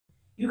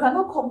You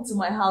cannot come to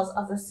my house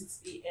after 6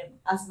 a.m.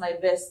 as my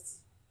bestie.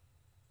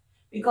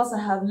 Because I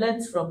have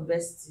learned from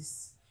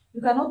besties.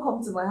 You cannot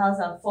come to my house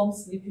and form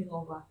sleeping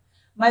over.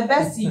 My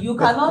bestie, you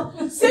cannot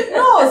no,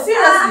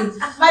 seriously.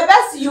 My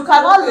bestie, you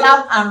cannot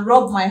laugh and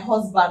rub my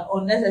husband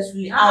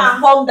unnecessarily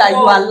and form that you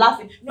are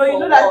laughing. No, you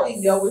know that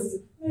thing they always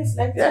do. No, it's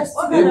like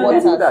testing the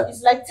waters.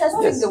 It's like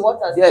testing the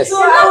waters. Yes. So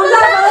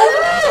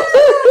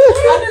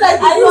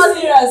like, are you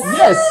serious?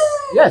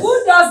 Yes.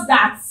 Who does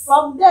that?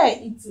 From there,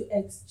 it's to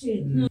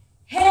exchange.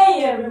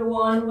 Hey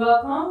everyone,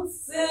 welcome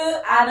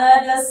to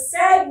another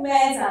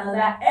segment,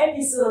 another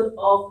episode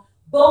of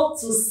Go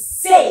to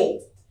Say.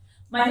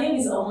 My name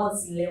is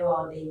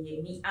Omotilewa,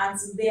 Odeyemi, and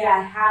today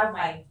I have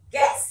my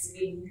guest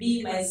with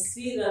me, my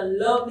sweet and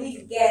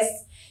lovely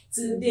guest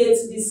today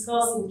to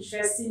discuss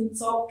interesting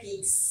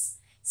topics.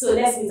 So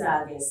let's meet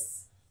our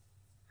guest.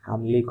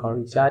 I'm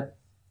Lekon Richard.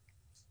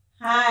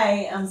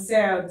 Hi, I'm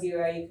Sarah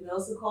Odeyemi. You can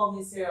also call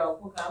me Sarah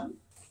Okukam.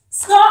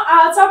 So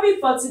our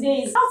topic for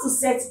today is how to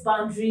set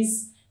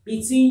boundaries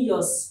between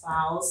your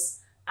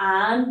spouse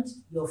and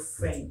your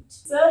friend.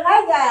 So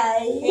hi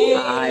guys.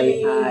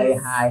 Hey.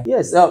 Hi.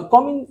 Yes,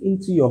 coming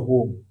into your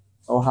home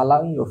or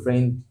allowing your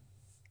friend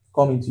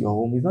come into your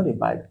home is not a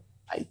bad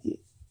idea.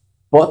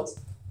 But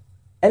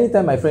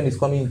anytime my friend is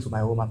coming into my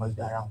home, I must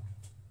be around.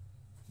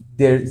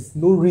 There's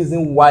no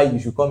reason why you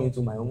should come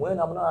into my home when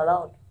I'm not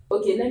around.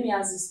 Okay, let me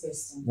ask this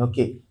question.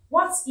 Okay.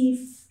 What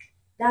if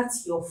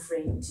that's your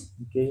friend?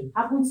 Okay.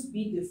 Happens to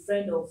be the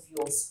friend of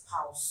your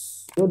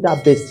spouse. You know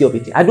that bestie of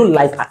it. I don't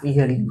like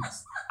hearing it.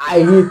 I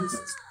hate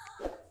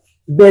it.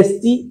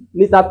 Bestie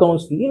later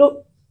turns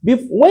to,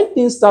 when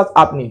things start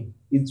happening,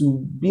 it will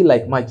be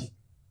like magic.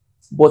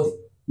 But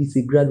it's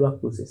a gradual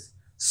process.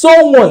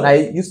 Someone,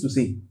 I used to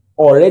say,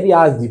 already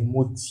has the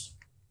motive.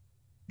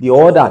 The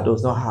other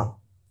does not have.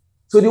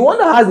 So the one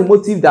that has the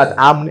motive that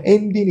I'm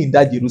ending in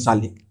that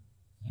Jerusalem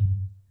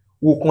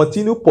will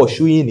continue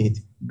pursuing it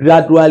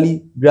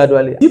gradually.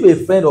 If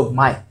a friend of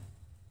mine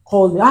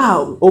calls me,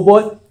 oh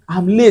boy,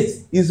 I'm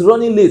late. It's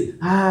running late.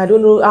 I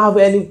don't know. I have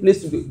any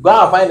place to go.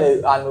 Go and find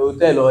an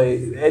hotel or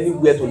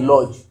anywhere to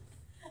lodge.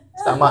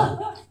 Mr.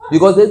 Man.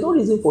 Because there's no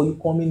reason for you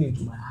coming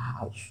into my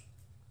house.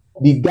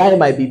 The guy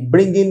might be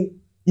bringing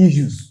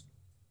issues,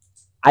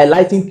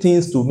 highlighting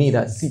things to me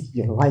that, see,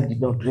 your wife did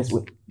not dress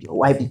well. Your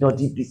wife did not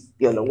do this.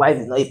 Your wife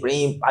is not a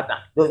praying partner.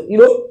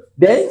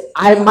 Then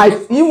I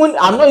might even,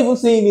 I'm not even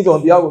saying it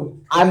on behalf of,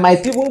 I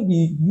might even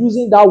be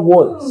using that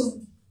words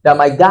that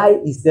my guy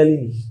is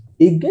telling me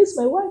against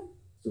my wife.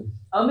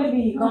 Or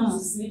maybe he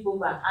comes to sleep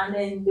over and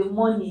then in the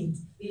morning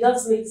he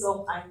just wakes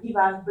up and give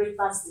her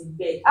breakfast in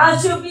bed.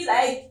 And she'll be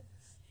like,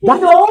 your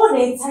whole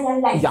entire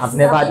life. You have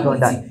never done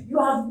that. You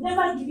have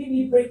never given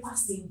me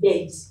breakfast in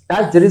bed.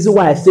 That's the reason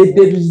why I said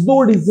there is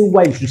no reason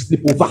why you should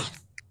sleep over.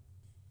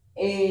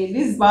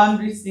 This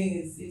boundaries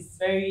thing is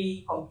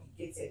very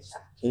complicated.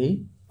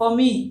 Okay. For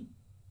me,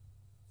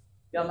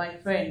 you're my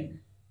friend.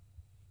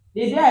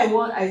 The day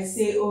I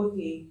say,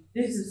 okay,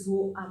 this is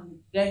who I'm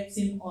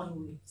getting on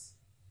with.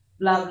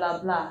 Blah,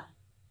 blah, blah.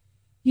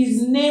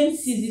 His name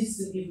ceases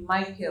to be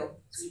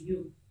Michael to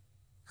you.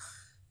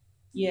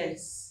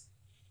 Yes.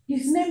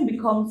 His name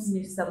becomes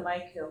Mr.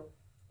 Michael.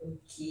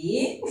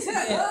 Okay. I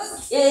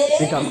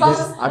think I'm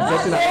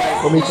getting a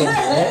information.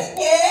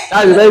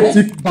 That's a very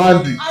thick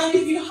boundary. And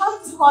if you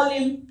have to call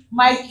him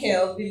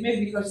Michael,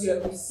 maybe because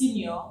you're his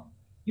senior,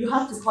 you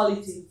have to call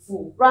it in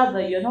full.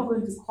 Rather, you're not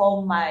going to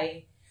call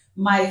my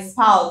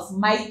spouse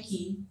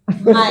Mikey.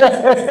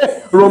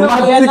 Romantic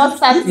no, you're not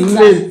starting name.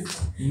 that.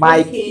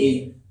 Mikey.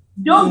 Okay.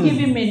 Don't give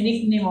him a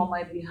nickname on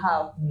my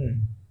behalf.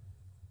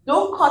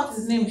 Don't cut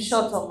his name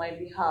short on my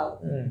behalf.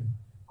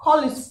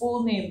 Call his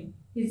full name.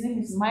 His name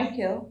is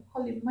Michael.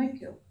 Call him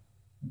Michael.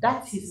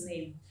 That's his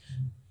name.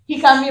 He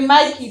can be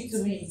Mikey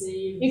to me.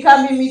 He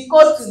can be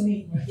Miko to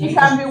me. He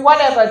can be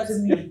whatever to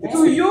me.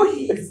 To you,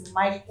 he is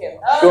Michael.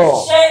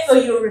 Sure. So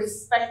you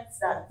respect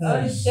that.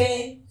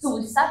 Okay. So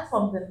we start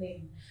from the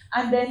name.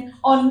 And then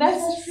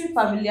unnecessary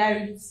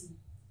familiarity,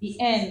 it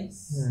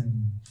ends.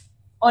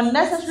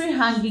 Unnecessary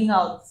hanging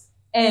out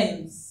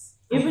ends.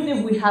 Even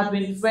if we have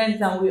been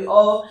friends and we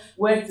all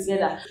work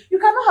together, you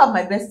cannot have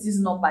my bestie's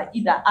number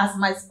either as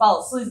my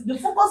spouse. So the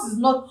focus is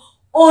not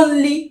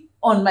only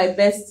on my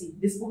bestie.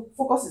 This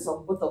focus is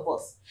on both of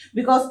us.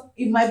 Because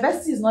if my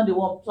bestie is not the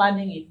one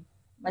planning it,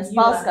 my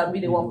spouse can be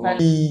the one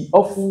planning it. We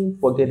often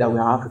forget that we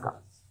are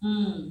Africans.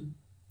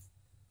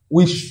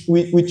 We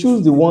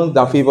choose the ones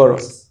that favor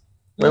us.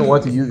 When we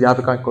want to use the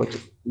African culture,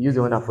 we use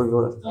the one that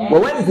favor us.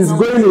 But when it is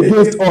going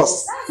against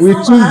us, we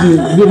choose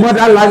the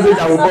mother language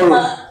that we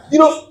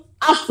borrow.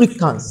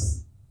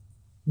 Africans,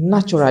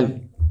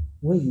 naturally,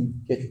 when you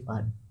get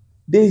married,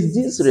 there is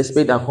this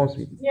respect that comes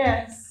with it.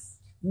 Yes.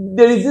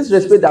 There is this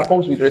respect that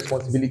comes with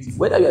responsibility,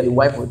 whether you are the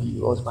wife or the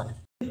husband.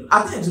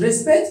 At times,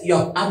 respect you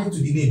have added to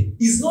the name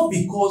is not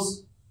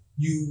because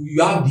you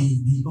have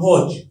the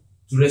urge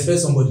to respect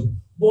somebody,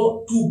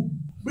 but to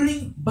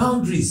bring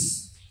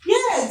boundaries.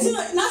 Yes.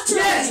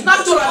 naturally. Yes,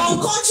 naturally.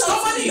 Unconsciously.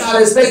 Somebody you are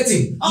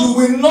respecting, you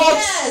will not.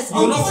 Yes, You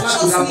will not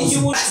flash with that unconsciously, person.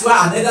 you will. That's why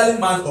an elderly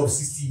man of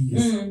 60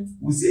 years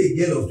will say a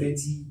girl of 20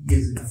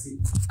 years will say,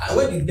 and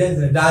when the girl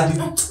is daddy,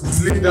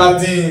 leave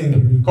that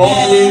thing. Come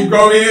in, I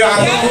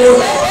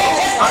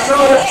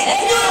know.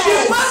 The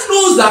man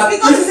knows that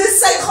Because it's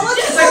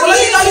psychological.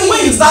 psychologically when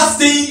you start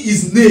saying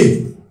his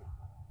name,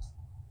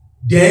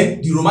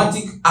 then the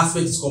romantic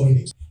aspect is coming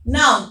in.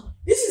 Now,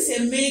 this is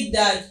a maid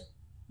that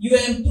you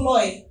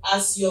employ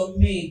as your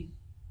maid.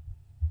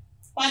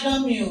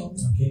 Pardon me,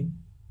 Okay.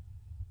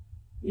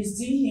 he's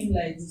doing him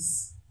like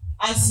this.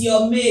 As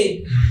your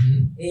maid.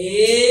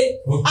 Okay.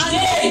 And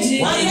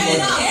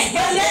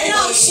then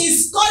now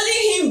she's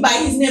calling him by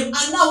his name.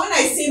 And now when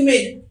I say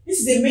maid, this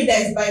is a maid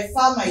that is by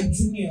far my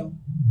junior.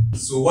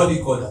 So what do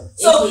you call that?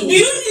 So do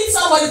you need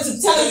somebody to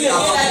tell you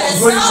that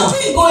there's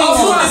something going You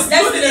on?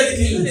 don't need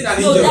anything. You don't need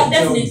an No, angel. that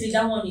definitely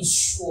that one is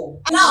sure.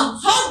 Now,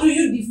 how do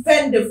you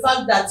defend the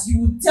fact that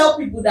you would tell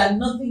people that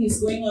nothing is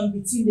going on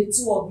between the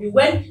two of you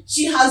when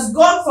she has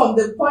gone from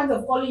the point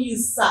of calling you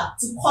sir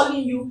to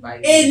calling you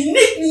a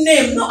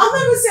nickname? No, I'm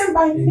not even saying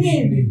by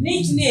name.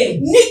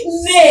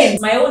 Nickname.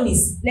 My own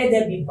is let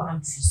there be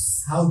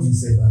boundaries. How do you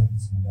say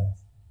boundaries with that?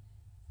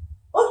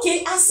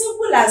 Okay, as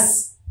simple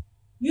as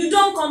you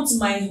don't come to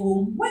my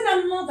home when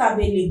I'm not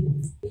available.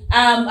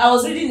 I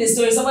was reading the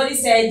story. Somebody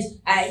said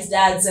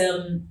that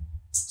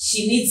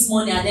she needs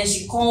money and then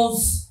she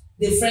calls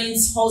the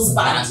friend's husband.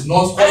 That's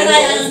not And I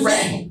all am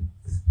friend.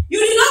 You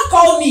did not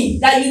call me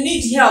that you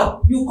need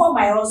help. You call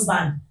my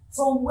husband.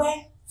 From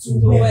where to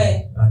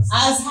where?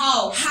 As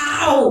how?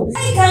 How?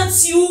 Why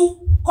can't you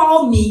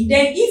call me?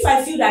 Then if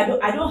I feel that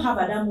I don't have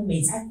at that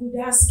moment, I could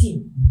ask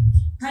him,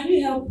 can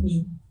you help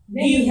me?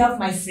 Then you help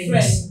my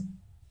friend.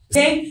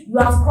 Then you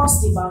have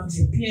crossed the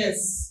boundary.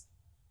 Yes.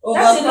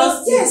 That's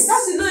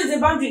the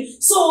boundary.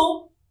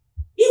 So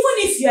even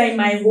if you are in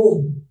my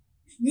home,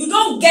 you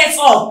don't get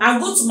up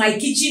and go to my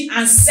kitchen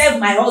and serve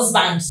my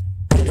husband.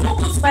 You don't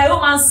go to my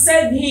home and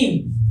serve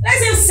him.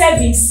 Let him serve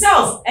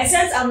himself.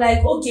 Except I'm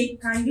like, okay,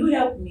 can you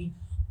help me?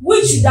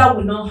 Which that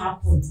will not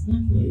happen.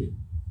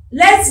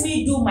 Let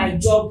me do my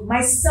job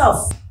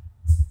myself.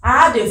 I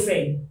had a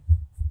friend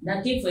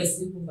that came for a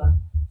sleepover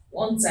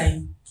one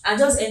time. I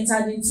just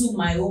entered into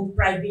my own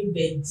private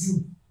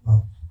bedroom.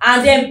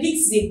 And then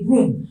picks the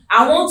broom.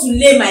 I want to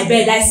lay my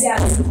bed. I say,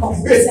 and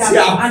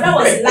that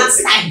was the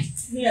last time.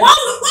 Yeah.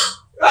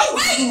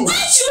 Why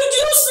should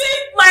you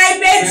sweep my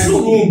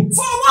bedroom?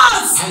 For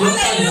what? What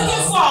are you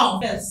looking for?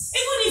 Yes.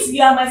 Even if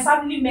you are my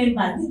family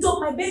member, you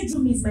don't. My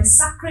bedroom is my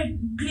sacred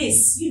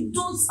place. You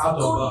don't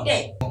go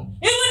there. Even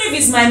if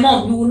it's my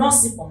mom, you will not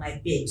sleep on my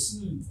bed.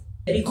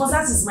 Because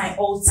that is my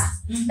altar.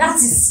 That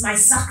is my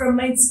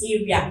sacrament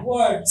area.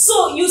 Word.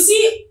 So you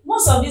see,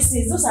 most of these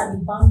things, those are the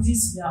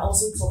boundaries we are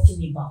also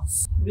talking about.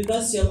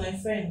 Because you're my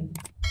friend.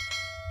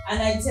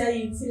 And I tell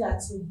you, feel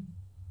at home.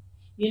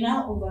 You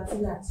now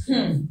over-feel at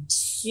home.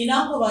 You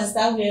now come and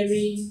start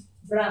wearing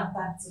brown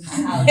pants in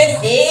my house.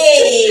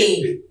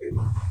 Hey!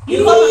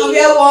 You come and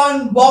wear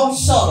one bomb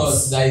shot.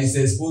 That is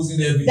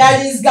exposing everything.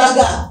 That is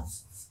gaga.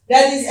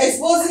 That is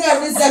exposing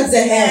every sex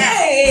hair.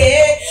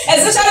 Hey!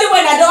 Especially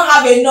when I don't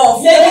have enough.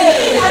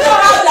 I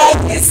don't have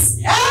like this.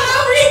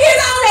 I'm bringing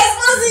out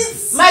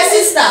explosives. My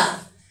sister,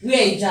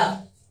 wear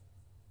hijab.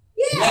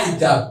 Wear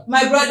hijab.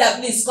 My brother,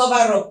 please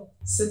cover up.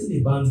 Setting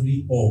a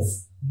boundary of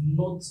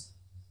not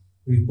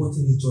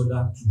reporting each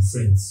other to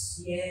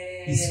friends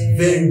is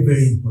very,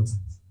 very important.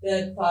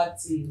 Third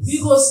parties.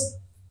 Because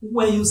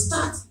when you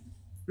start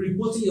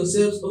reporting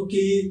yourselves,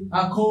 okay,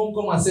 I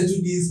come and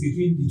settle this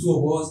between the two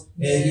of us,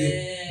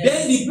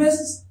 then the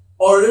person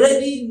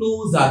already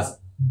knows that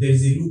there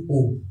is a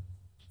loophole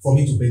for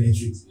me to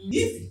penetrate.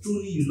 If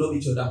truly you love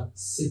each other,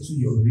 settle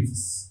your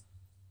rifts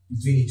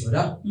between each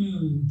other.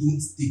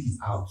 Don't take it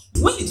out.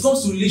 When it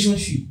comes to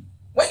relationship,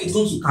 when it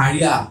comes to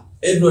career,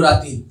 every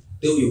other thing,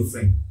 tell your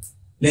friend.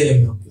 Let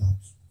them help you out.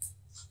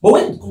 But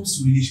when it comes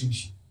to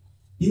relationship,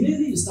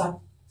 immediately you start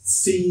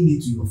saying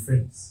it to your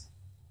friends.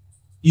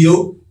 You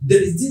know,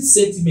 there is this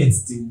sentiment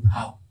they will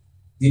have.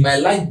 They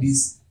might like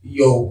this,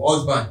 your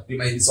husband, they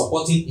might be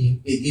supporting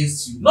him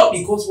against you. Not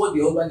because what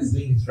the husband is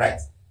doing is right,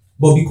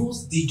 but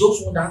because they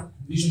just want that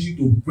relationship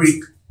to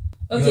break.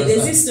 Okay,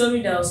 there's this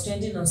story that was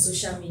trending on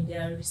social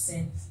media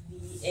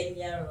recently,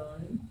 earlier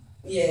on.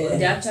 Yeah.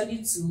 There are actually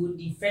two.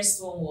 The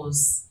first one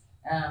was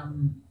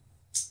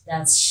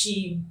that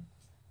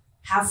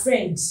her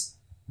friend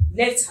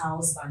left her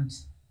husband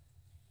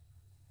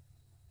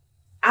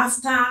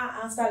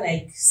after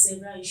like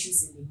several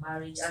issues in the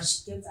marriage, and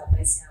she kept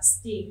advising her,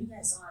 stay, you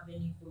guys don't have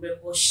any problem,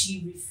 but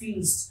she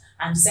refused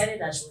and decided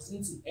that she was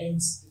going to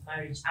end the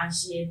marriage, and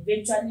she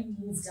eventually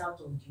moved out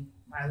of the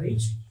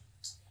marriage.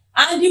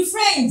 And the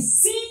friends,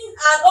 seeing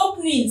an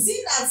opening,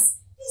 seeing that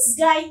this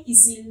guy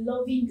is a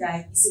loving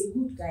guy, is a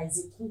good guy,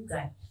 is a cool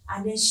guy,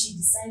 and then she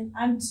decided,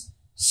 and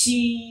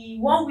she,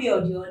 one way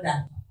or the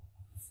other,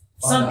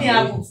 something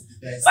happened.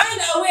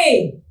 Find a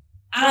way.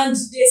 And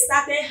they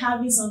started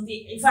having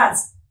something, in fact,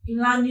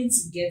 planning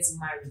to get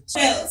married.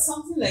 Well,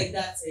 something like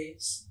that,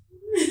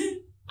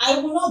 I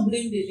will not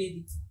blame the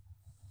lady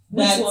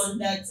that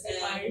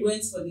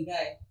went for the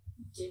guy.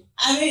 Okay.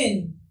 I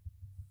mean,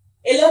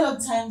 a lot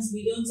of times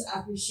we don't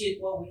appreciate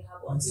what we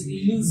have until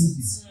we lose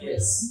it.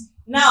 Yes.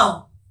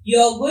 Now,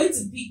 you're going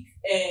to pick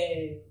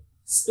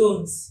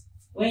stones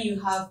when you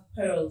have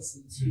pearls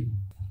with you.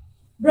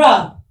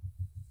 Bruh,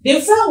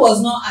 the friend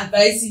was not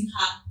advising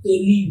her to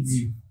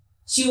leave.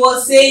 She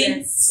was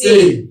saying,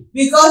 stay.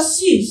 Because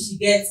she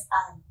gets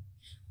eye.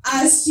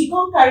 As she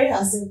can't carry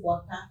herself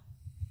waka,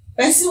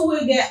 person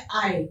will get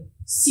eye,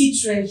 see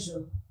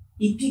treasure,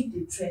 he pick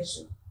the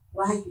treasure.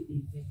 Why you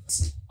dey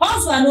vex?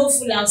 Husband no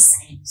full out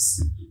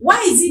signs.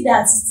 Why is it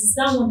that it is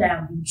that one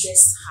that will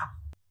interest her?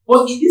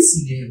 But in this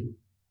scenario,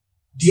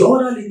 the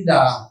other lady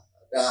that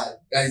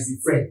is the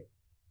friend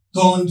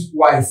turned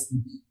wife to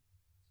be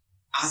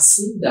are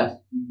saying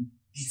that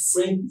the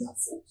friend is at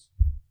fault.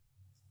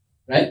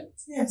 Right?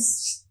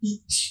 Yes.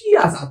 She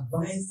has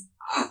advised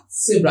her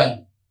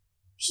severally.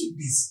 Keep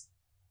this.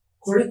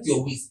 Correct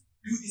your ways.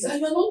 Do this. And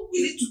you are not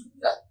willing to do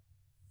that.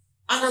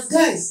 And as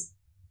guys,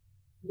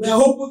 we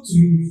are open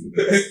to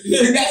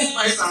guys'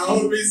 minds are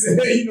always, in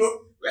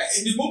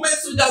the moment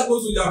soldier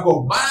goes, soldier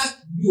come. Man,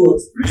 do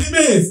what?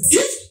 Remains.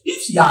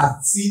 If she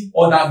has seen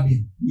other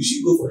men, will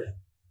she go for them?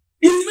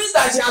 It means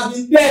that she has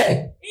been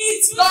there.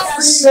 It's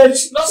not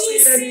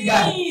seeing any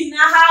guy.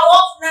 Now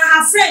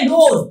her friend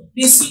hold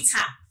the sweet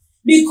her.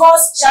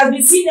 Because she has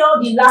been seeing all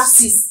the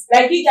lapses.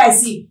 Like you guys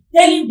see,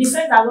 tell him the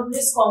friends that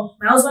always come,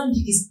 my husband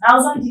did this, my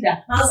husband did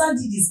that, my husband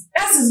did this.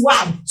 That is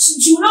why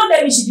she will not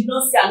tell me she did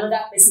not see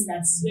another person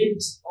that is ready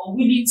or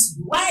willing to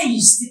do. Why you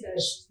still that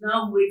she's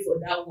now wait for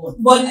that one?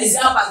 But is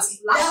that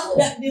particular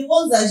one? The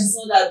ones that she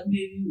saw that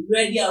may be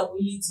ready and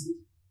willing to do,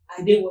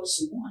 are they what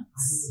she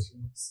wants?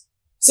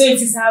 So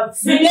it is her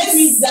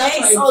friend's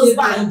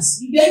ex-husband.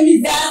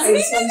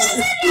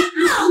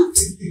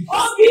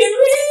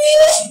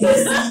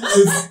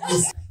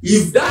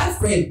 If that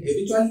friend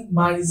eventually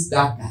marries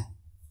that guy,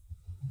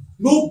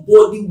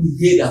 nobody will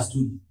hear their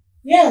story.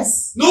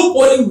 Yes.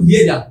 Nobody will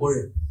hear their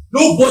quarrel.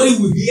 Nobody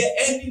will hear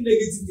any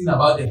negative thing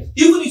about them.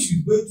 Even if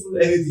she's going through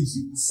anything,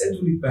 she will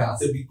settle it by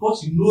herself because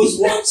she knows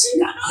what she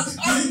cannot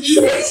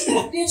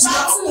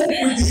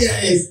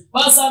do.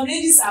 But some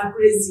ladies are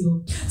crazy.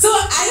 So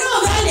I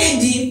know that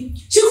lady,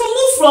 she could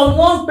move from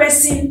one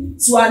person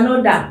to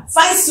another,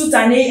 fight suit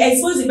and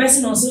expose the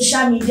person on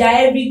social media,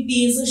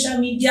 everything, social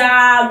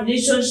media,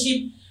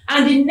 relationship.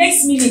 And the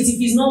next minute, if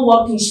it's not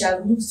working,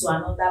 she'll move to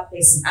another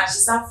person and she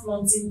start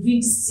flaunting, doing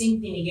the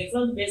same thing again,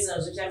 flaunt the person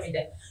on social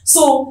media.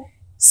 So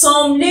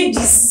some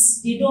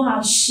ladies, they don't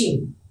have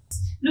shame.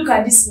 Look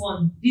at this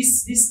one,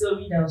 this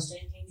story that was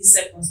trending, this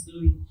second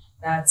story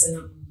that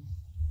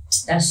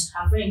her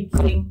friend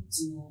came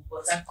to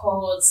Port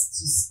Harcourt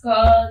to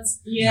skirt,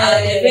 and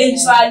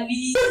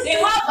eventually they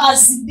have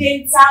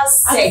accidental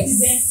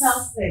sex.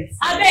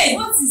 I mean,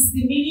 what is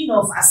the meaning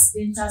of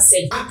accidental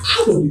sex? And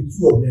out of the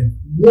two of them,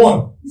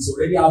 one is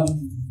already having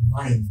it in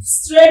mind.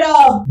 Straight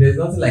up. There's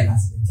nothing like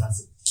accidental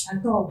sex.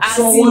 At all.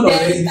 Someone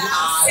already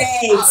had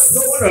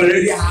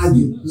a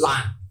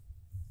plan.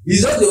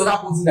 It's just the other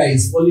person that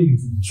is falling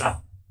into the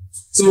trap.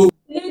 So,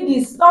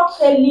 ladies, stop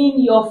telling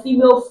your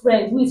female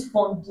friend who is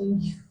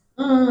funding you.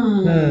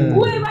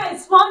 Whoever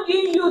is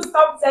funding you,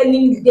 stop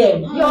telling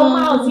them. Your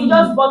mouth, he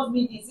just bought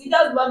me this, he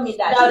just bought me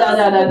that.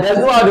 There's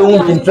no one who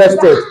won't be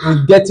interested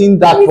in getting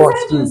that Every part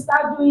time too. you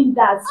start doing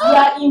that, you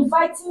are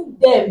inviting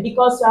them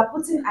because you are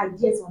putting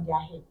ideas on their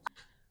head.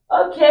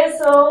 Okay,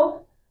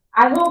 so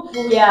I hope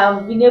we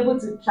have been able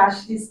to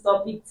trash this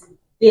topic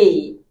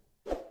today.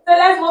 So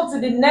let's move to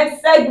the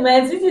next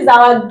segment, which is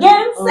our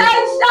game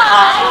section.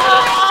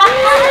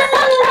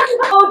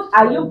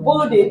 Are you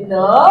bold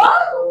enough?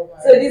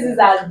 So this is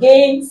our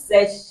game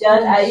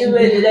session. Are you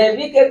ready? Let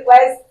me make a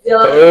question.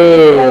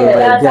 Oh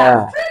my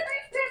God.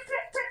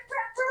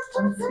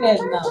 I'm scared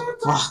now.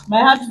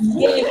 My heart is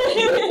beating.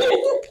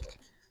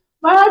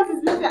 My heart is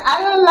beating.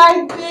 I don't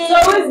like this. So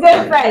who's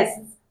going first?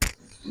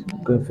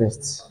 Go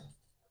first.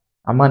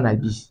 Aman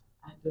Abi.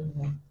 I don't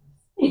like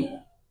this.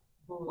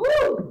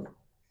 Woo.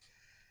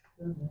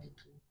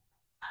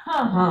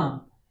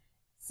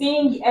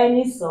 Sing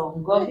any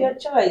song of your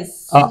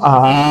choice.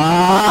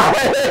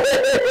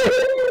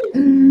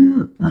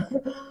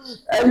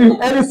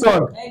 Any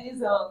song. Any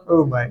song.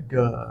 Oh my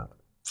God.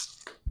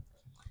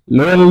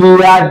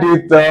 Lonely at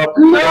the top,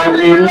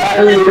 lonely.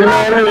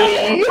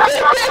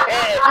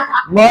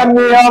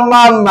 Money on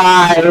my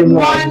mind,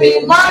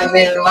 money.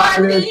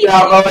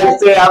 Trouble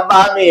say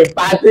about me,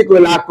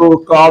 particular cool,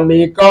 call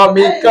me.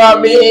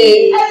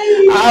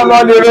 I'm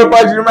on the road,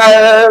 but you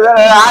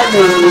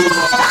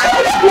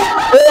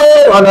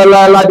on a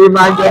la di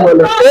man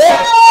jamolo.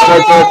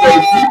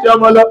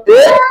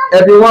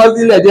 Everyone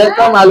still let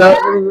come along.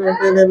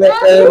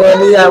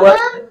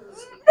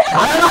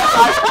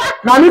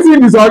 Now listen to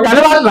this song, I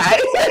never try.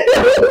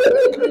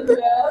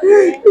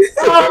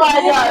 Oh my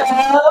God.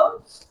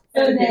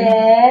 So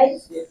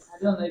next. I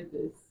don't like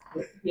this.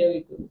 Here we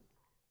go.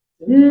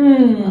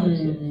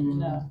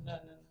 No.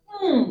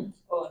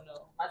 Oh no.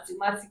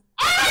 Mathematics.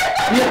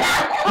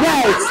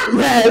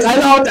 Yes, I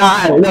love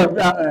that. I love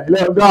that. I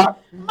love that.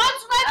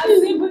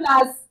 As simple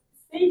as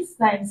 6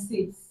 times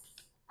 6.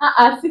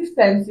 6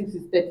 times 6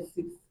 is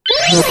 36.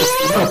 No,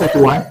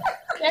 41.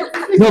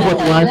 No,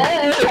 41.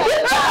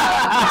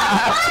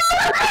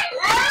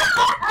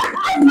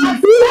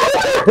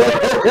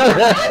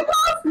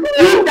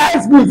 You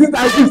guys good. 6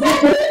 times 6.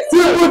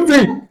 Simple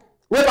thing.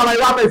 Wait on my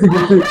one person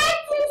go say.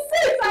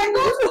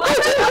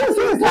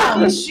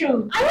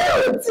 Issue. I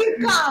don't think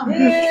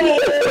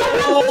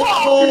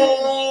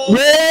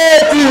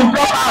Wait,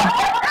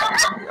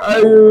 I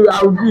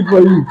will do it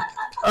for you.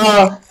 I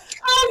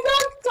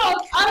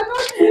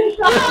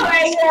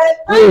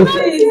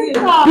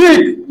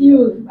Quick.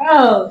 You.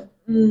 Oh.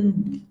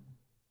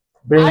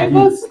 Bring I it.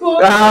 go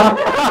school.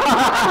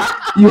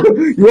 You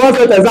want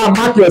to exam?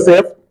 Mark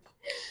yourself.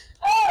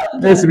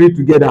 Let's read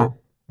together.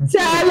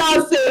 Tell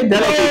us a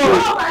Tell us a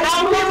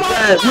joke.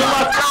 Yes, you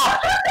must laugh.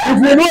 If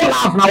you don't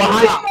laugh, now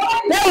wahala.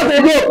 Tell us a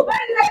joke.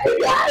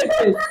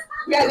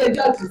 Yeah, the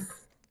judges.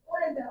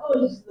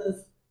 Oh, Jesus.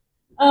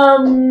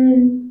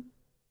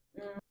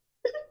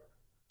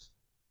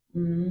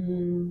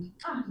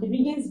 The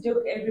biggest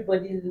joke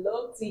everybody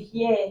love to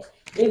hear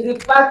is the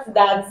fact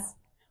that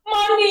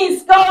money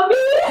is coming.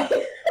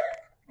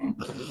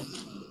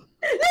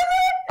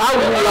 I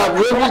will laugh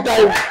every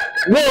time.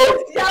 No.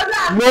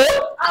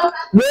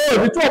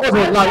 The two of us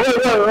will laugh.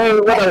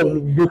 What a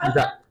joke is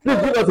that? Please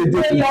give us a joke.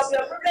 Your Please.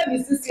 problem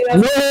is too serious.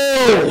 No,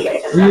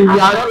 we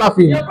are not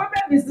laughing. Your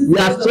problem is too We are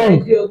serious.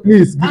 strong. Joke.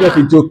 Please give us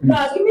a joke, please.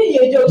 No, give me a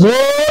joke. No.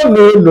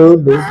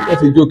 Give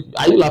us a joke.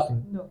 Are you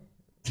laughing? No.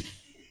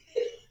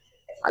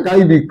 How can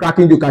you be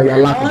cracking joke and you are I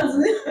laughing?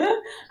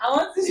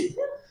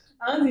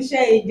 want to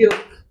share a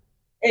joke.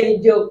 A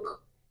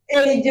joke.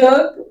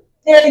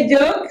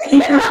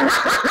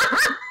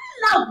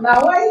 Laugh now,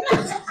 why?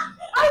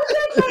 I'm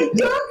sharing a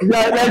joke.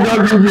 Yeah, let's just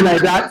leave you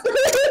like that.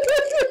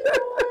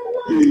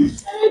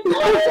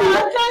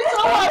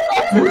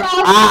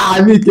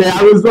 Nike, I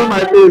will show my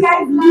face.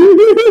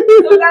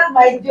 So that's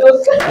my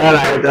joke.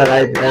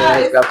 Alright.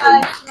 Nice.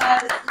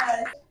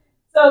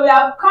 So we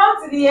have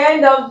come to the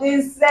end of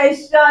this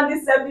session,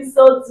 this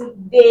episode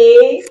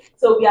today.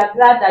 So we are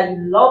glad that you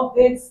loved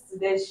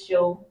today's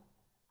show,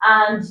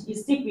 and you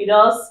stick with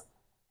us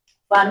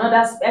for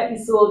another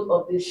episode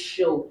of this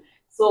show.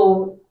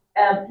 So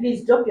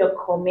please drop your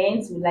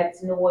comments. We'd like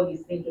to know what you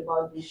think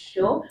about this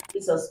show.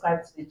 Please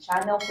subscribe to the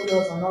channel,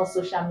 follow us on all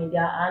social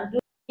media, and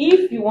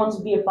if you want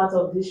to be a part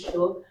of this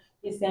show,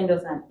 please send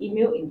us an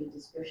email in the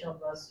description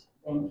box.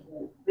 Then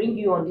we'll bring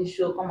you on this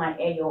show. Come and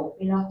air your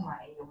opinion, come and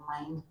air your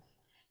mind.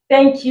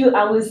 Thank you.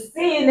 I will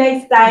see you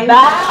next time.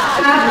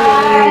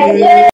 Bye. Bye.